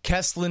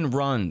 Kesslin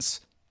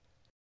Runs.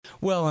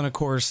 Well, and of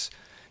course,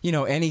 you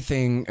know,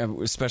 anything,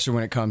 especially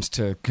when it comes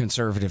to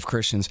conservative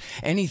Christians,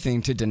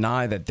 anything to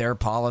deny that their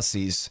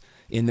policies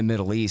in the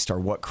Middle East are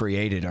what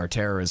created our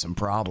terrorism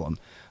problem.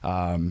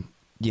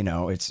 You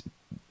know, it's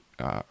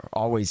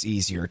always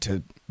easier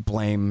to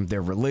blame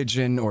their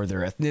religion or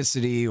their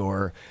ethnicity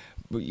or,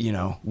 you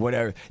know,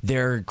 whatever,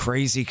 their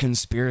crazy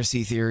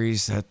conspiracy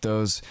theories that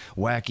those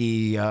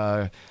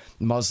wacky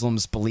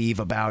Muslims believe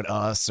about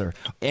us or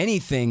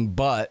anything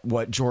but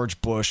what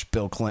George Bush,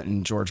 Bill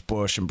Clinton, George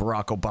Bush, and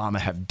Barack Obama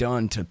have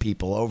done to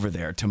people over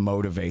there to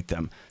motivate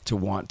them to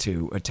want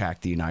to attack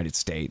the United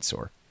States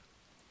or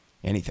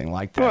anything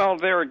like that. Well,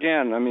 there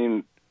again, I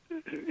mean,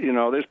 you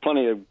know, there's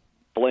plenty of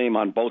blame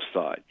on both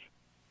sides.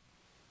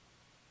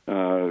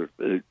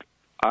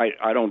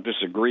 I don't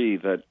disagree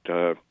that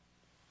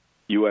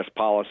U.S.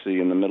 policy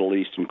in the Middle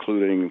East,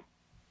 including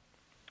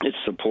its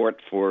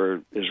support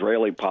for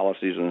Israeli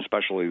policies and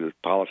especially the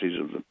policies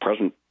of the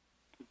present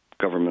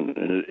government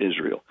in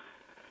Israel,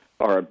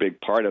 are a big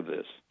part of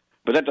this.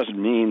 But that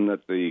doesn't mean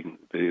that the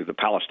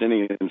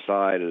Palestinian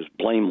side is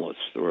blameless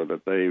or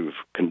that they've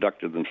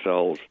conducted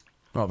themselves.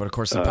 Well, but of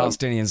course, the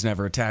Palestinians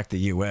never attacked the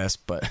U.S.,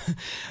 but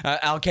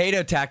Al-Qaeda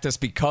attacked us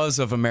because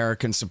of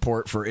American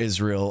support for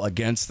Israel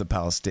against the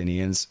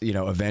Palestinians, you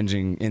know,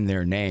 avenging in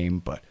their name.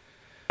 But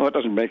well, it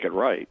doesn't make it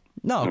right.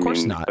 No, of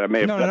course not.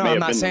 No, I'm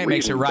not saying it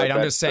makes it right.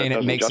 I'm just saying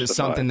it makes it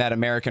something that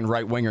American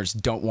right-wingers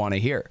don't want to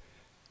hear.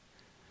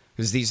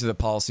 Because these are the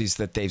policies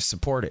that they've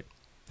supported.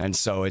 And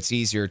so it's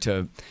easier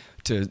to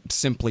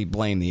simply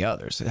blame the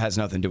others. It has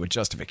nothing to do with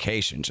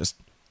justification, just,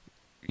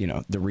 you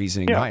know, the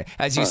reasoning behind it.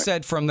 As you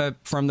said from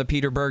the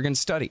Peter Bergen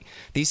study,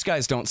 these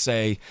guys don't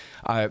say,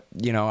 I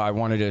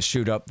wanted to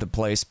shoot up the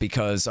place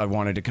because I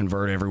wanted to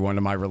convert everyone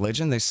to my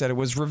religion. They said it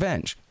was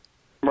revenge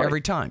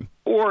every time.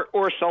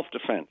 Or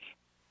self-defense.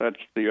 That's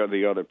the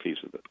other piece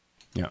of it.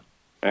 Yeah.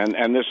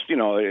 And this, you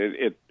know,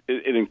 it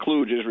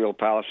includes Israel,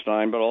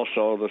 Palestine, but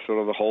also the sort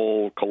of the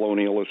whole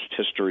colonialist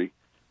history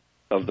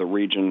of the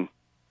region.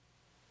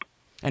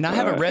 And I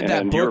haven't read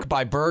that book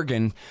by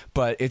Bergen,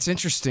 but it's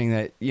interesting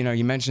that, you know,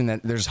 you mentioned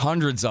that there's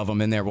hundreds of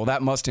them in there. Well,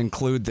 that must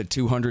include the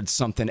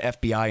 200-something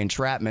FBI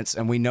entrapments,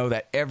 and we know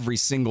that every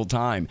single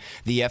time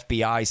the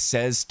FBI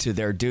says to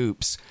their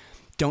dupes,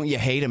 don't you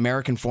hate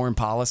American foreign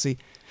policy?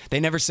 They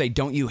never say,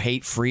 don't you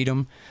hate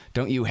freedom?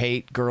 Don't you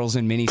hate girls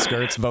in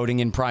miniskirts voting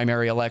in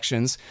primary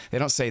elections? They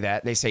don't say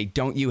that. They say,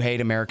 don't you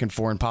hate American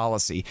foreign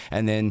policy?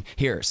 And then,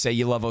 here, say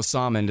you love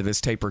Osama into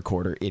this tape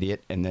recorder,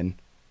 idiot, and then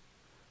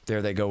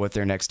there they go with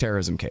their next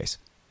terrorism case.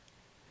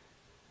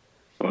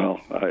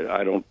 Well,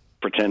 I don't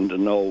pretend to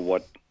know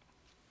what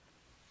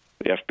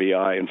the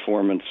FBI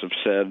informants have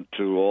said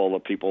to all the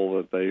people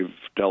that they've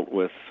dealt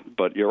with,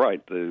 but you're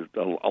right.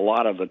 A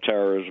lot of the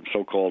terrorism,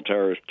 so-called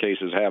terrorist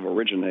cases have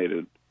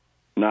originated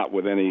not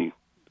with any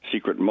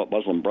secret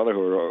Muslim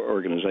Brotherhood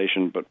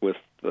organization, but with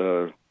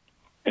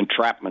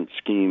entrapment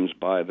schemes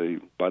by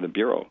the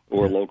Bureau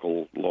or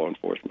local law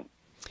enforcement.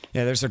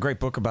 Yeah, there's a great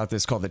book about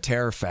this called The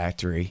Terror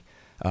Factory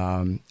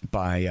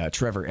by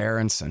Trevor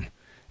Aronson,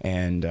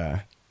 and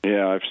I've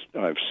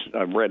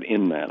read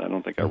in that. I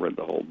don't think I read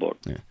the whole book.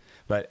 Yeah.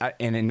 But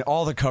and in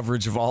all the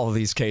coverage of all of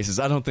these cases,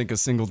 I don't think a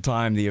single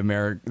time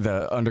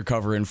the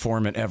undercover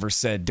informant ever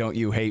said, "Don't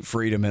you hate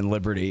freedom and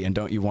liberty, and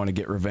don't you want to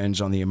get revenge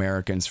on the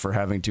Americans for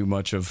having too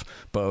much of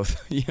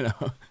both?" You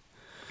know,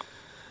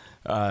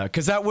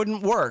 because that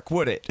wouldn't work,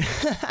 would it?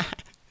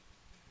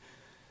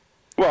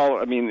 Well,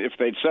 I mean, if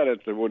they'd said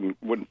it, they wouldn't.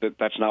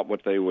 That's not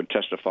what they would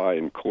testify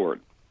in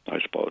court, I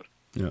suppose.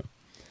 Yeah.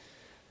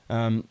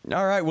 All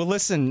right. Well,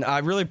 listen, I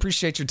really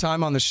appreciate your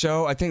time on the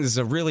show. I think this is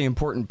a really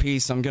important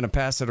piece. I'm going to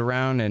pass it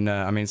around, and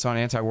it's on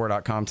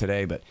antiwar.com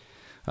today, but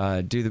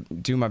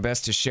do my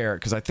best to share it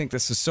because I think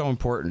this is so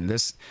important.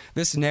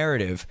 This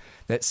narrative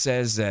that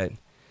says that,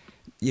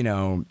 you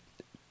know,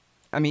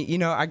 I mean, you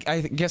know,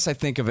 I guess I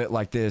think of it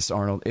like this,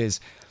 Arnold,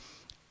 is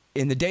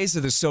in the days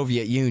of the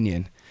Soviet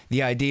Union,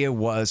 the idea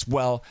was,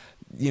 well,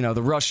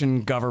 the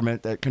Russian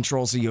government that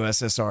controls the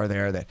USSR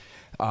there, that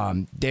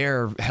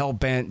they're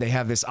hell-bent. They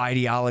have this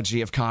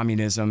ideology of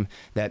communism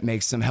that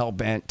makes them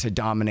hell-bent to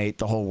dominate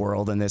the whole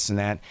world and this and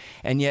that.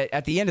 And yet,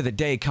 at the end of the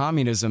day,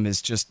 communism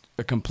is just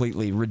a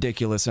completely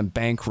ridiculous and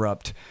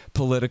bankrupt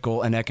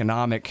political and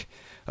economic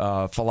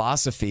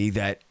philosophy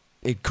that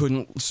it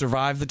couldn't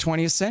survive the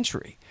 20th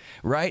century,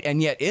 right?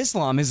 And yet,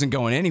 Islam isn't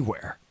going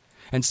anywhere.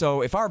 And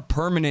so if our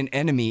permanent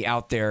enemy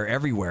out there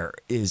everywhere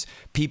is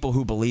people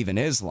who believe in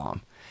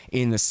Islam,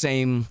 in the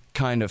same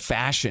kind of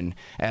fashion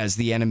as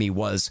the enemy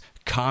was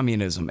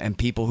communism and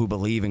people who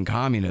believe in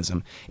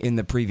communism in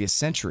the previous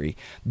century,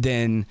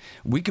 then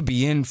we could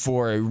be in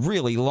for a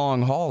really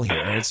long haul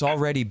here. It's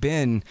already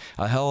been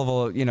a hell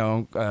of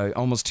a,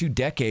 almost 2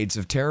 decades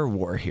of terror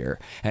war here.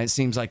 And it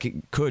seems like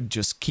it could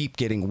just keep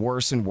getting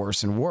worse and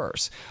worse and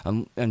worse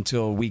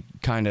until we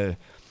kind of,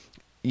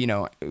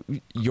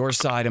 your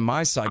side and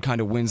my side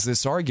kind of wins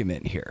this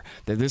argument here,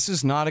 that this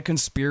is not a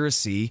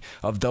conspiracy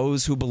of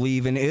those who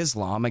believe in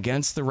Islam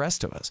against the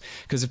rest of us.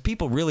 Because if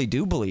people really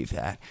do believe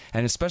that,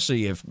 and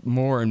especially if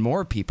more and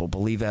more people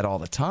believe that all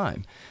the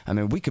time, I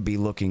mean, we could be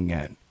looking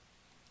at,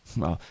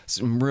 well,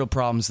 some real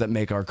problems that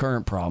make our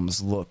current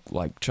problems look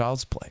like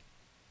child's play.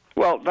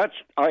 Well,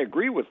 I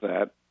agree with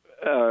that.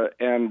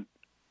 And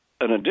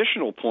an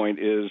additional point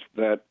is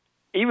that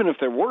even if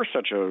there were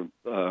such a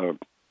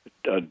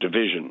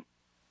division,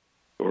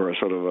 or a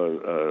sort of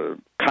a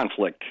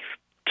conflict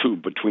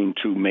between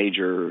two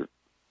major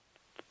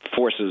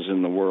forces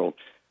in the world,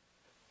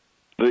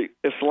 the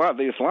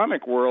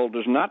Islamic world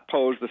does not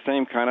pose the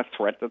same kind of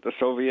threat that the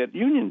Soviet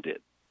Union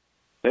did.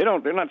 They're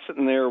not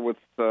sitting there with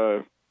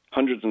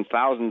hundreds and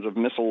thousands of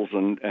missiles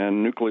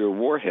and nuclear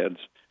warheads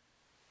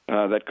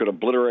that could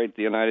obliterate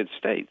the United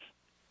States.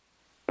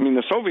 I mean,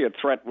 the Soviet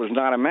threat was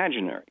not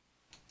imaginary.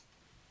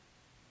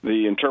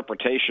 The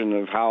interpretation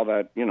of how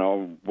that,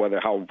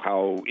 whether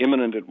how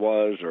imminent it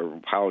was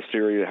or how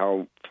serious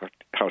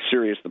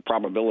the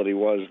probability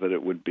was that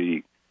it would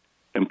be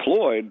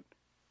employed,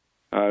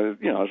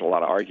 there's a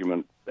lot of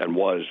argument and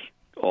was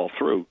all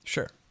through.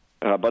 Sure.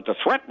 But the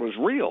threat was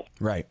real.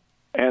 Right.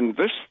 And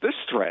this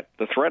threat,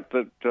 the threat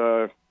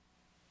that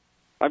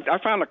I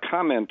found a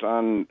comment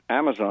on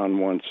Amazon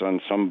once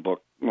on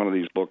one of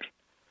these books,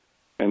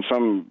 and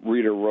some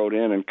reader wrote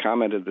in and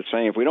commented the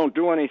same: if we don't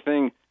do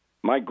anything,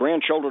 my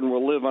grandchildren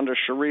will live under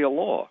Sharia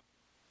law.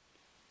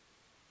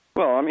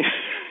 Well, I mean,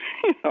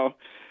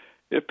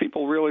 if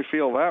people really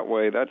feel that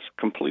way, that's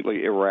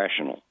completely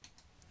irrational.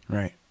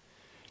 Right.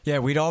 Yeah,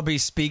 we'd all be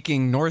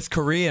speaking North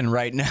Korean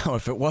right now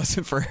if it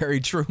wasn't for Harry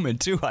Truman,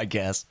 too, I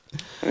guess.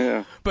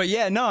 Yeah. But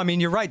yeah, no, I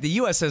mean, you're right. The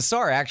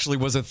USSR actually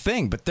was a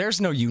thing, but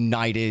there's no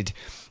united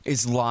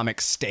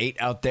Islamic state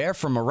out there.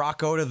 From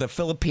Morocco to the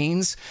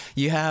Philippines,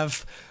 you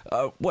have,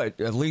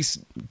 at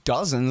least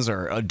dozens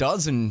or a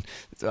dozen,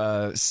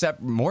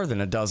 more than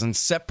a dozen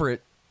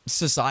separate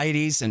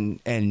societies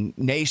and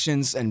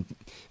nations and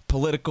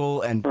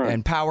political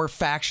and power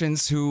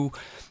factions who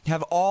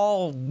have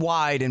all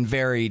wide and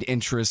varied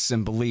interests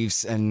and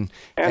beliefs and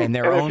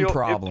their own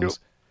problems.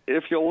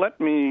 If you'll let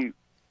me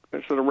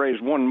sort of raise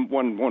one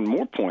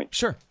more point.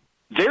 Sure.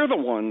 They're the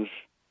ones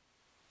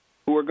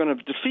who are going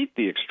to defeat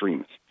the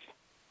extremists.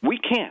 We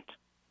can't.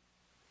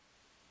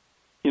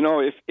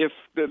 If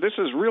this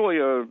is really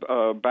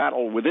a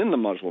battle within the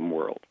Muslim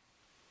world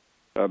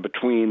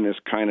between this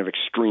kind of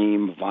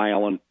extreme,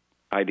 violent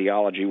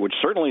ideology, which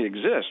certainly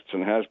exists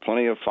and has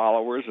plenty of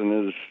followers,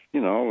 and is,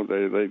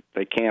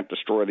 they can't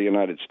destroy the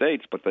United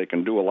States, but they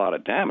can do a lot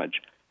of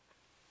damage,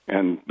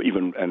 and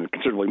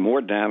considerably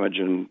more damage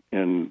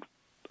in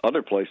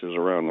other places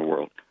around the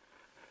world.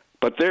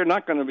 But they're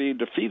not going to be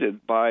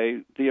defeated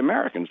by the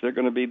Americans. They're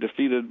going to be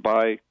defeated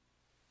by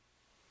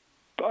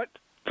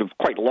the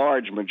quite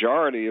large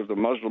majority of the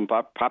Muslim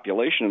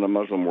population in the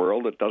Muslim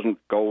world that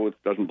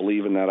doesn't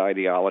believe in that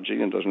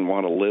ideology and doesn't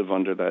want to live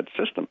under that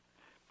system.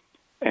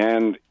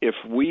 And if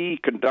we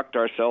conduct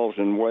ourselves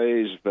in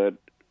ways that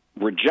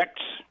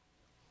rejects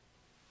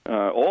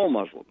all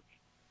Muslims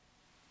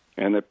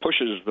and that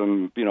pushes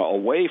them,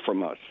 away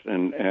from us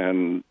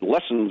and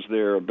lessens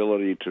their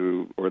ability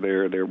to, or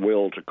their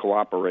will to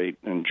cooperate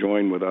and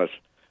join with us,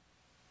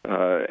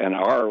 and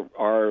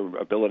our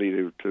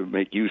ability to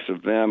make use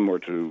of them or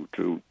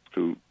to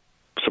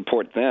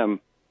support them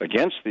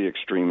against the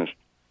extremists,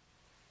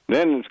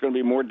 then it's going to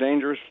be more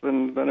dangerous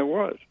than it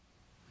was.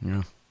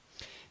 Yeah.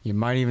 You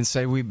might even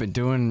say we've been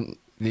doing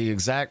the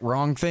exact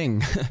wrong thing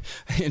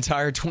the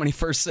entire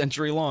 21st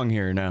century long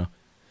here now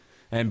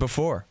and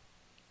before.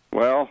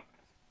 Well,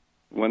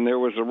 when there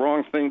was a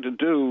wrong thing to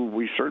do,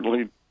 we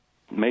certainly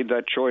made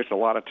that choice a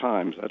lot of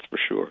times, that's for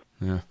sure.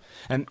 Yeah.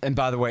 And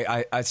by the way,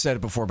 I said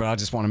it before, but I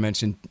just want to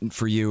mention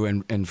for you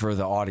and for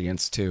the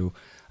audience too,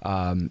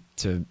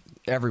 to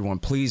everyone,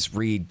 please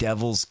read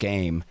Devil's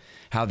Game,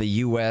 How the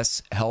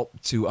U.S.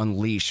 Helped to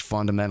Unleash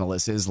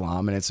Fundamentalist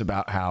Islam. And it's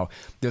about how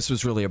this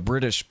was really a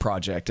British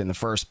project in the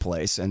first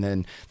place, and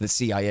then the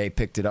CIA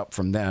picked it up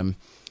from them.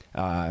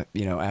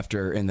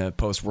 after in the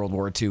post-World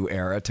War II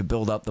era, to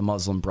build up the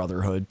Muslim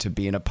Brotherhood, to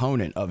be an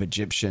opponent of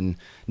Egyptian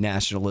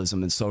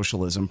nationalism and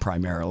socialism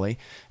primarily,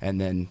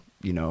 and then,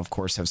 of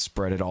course, have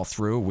spread it all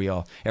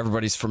through.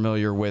 Everybody's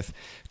familiar with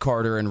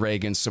Carter and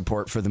Reagan's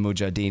support for the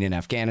Mujahideen in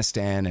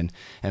Afghanistan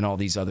and all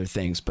these other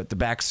things. But the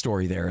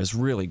backstory there is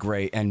really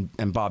great, and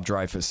Bob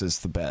Dreyfus is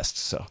the best.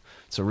 So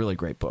it's a really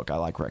great book. I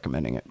like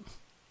recommending it.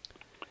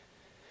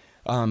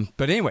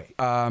 But anyway,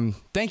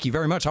 thank you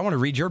very much. I want to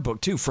read your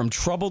book, too, From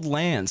Troubled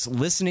Lands,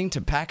 Listening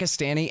to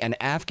Pakistani and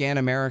Afghan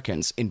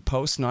Americans in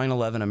Post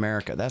 9/11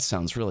 America. That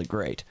sounds really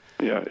great.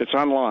 Yeah, it's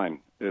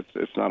online.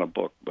 It's not a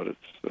book, but it's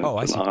an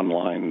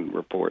online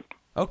report.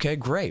 Okay,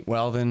 great.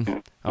 Well,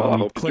 then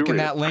I'm clicking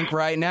that link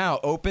right now.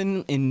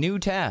 Open in new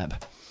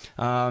tab.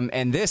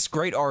 And this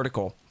great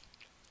article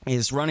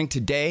is running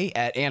today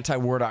at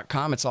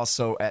antiwar.com. It's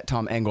also at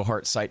Tom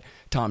Englehart's site,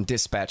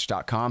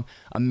 tomdispatch.com.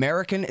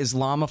 American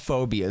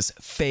Islamophobia's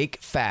fake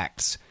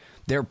facts.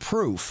 Their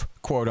proof,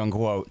 quote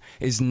unquote,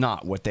 is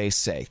not what they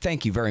say.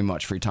 Thank you very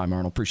much for your time,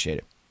 Arnold. Appreciate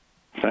it.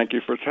 Thank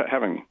you for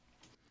having me.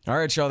 All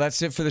right, y'all,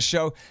 that's it for the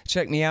show.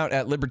 Check me out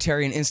at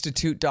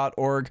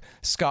libertarianinstitute.org,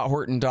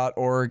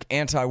 scotthorton.org,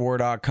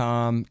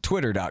 antiwar.com,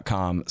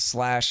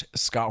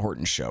 twitter.com/Scott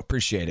Horton Show.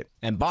 Appreciate it.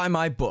 And buy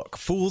my book,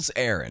 Fool's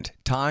Errand,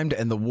 Timed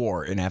and the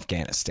War in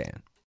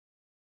Afghanistan.